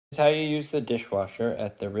This is how you use the dishwasher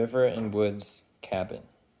at the River and Woods cabin.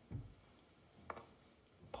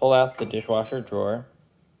 Pull out the dishwasher drawer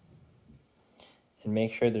and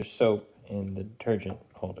make sure there's soap in the detergent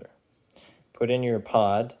holder. Put in your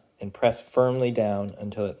pod and press firmly down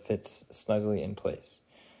until it fits snugly in place.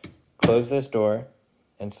 Close this door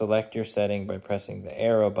and select your setting by pressing the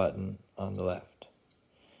arrow button on the left.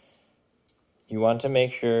 You want to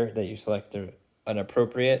make sure that you select an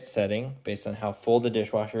appropriate setting based on how full the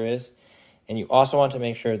dishwasher is, and you also want to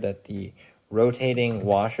make sure that the rotating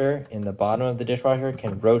washer in the bottom of the dishwasher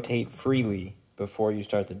can rotate freely before you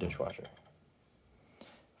start the dishwasher.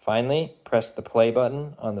 Finally, press the play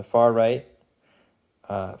button on the far right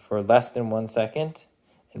for less than 1 second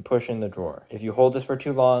and push in the drawer. If you hold this for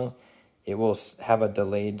too long, it will have a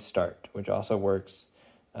delayed start, which also works,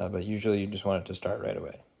 but usually you just want it to start right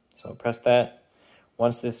away. So press that.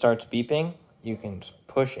 Once this starts beeping, you can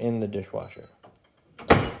push in the dishwasher.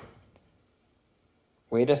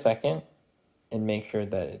 Wait a second and make sure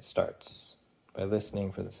that it starts by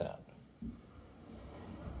listening for the sound.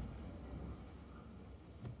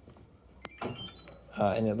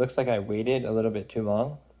 And it looks like I waited a little bit too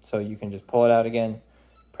long, so you can just pull it out again,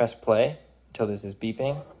 press play until this is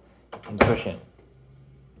beeping, and push in.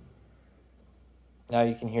 Now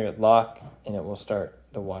you can hear it lock, and it will start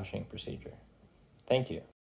the washing procedure. Thank you.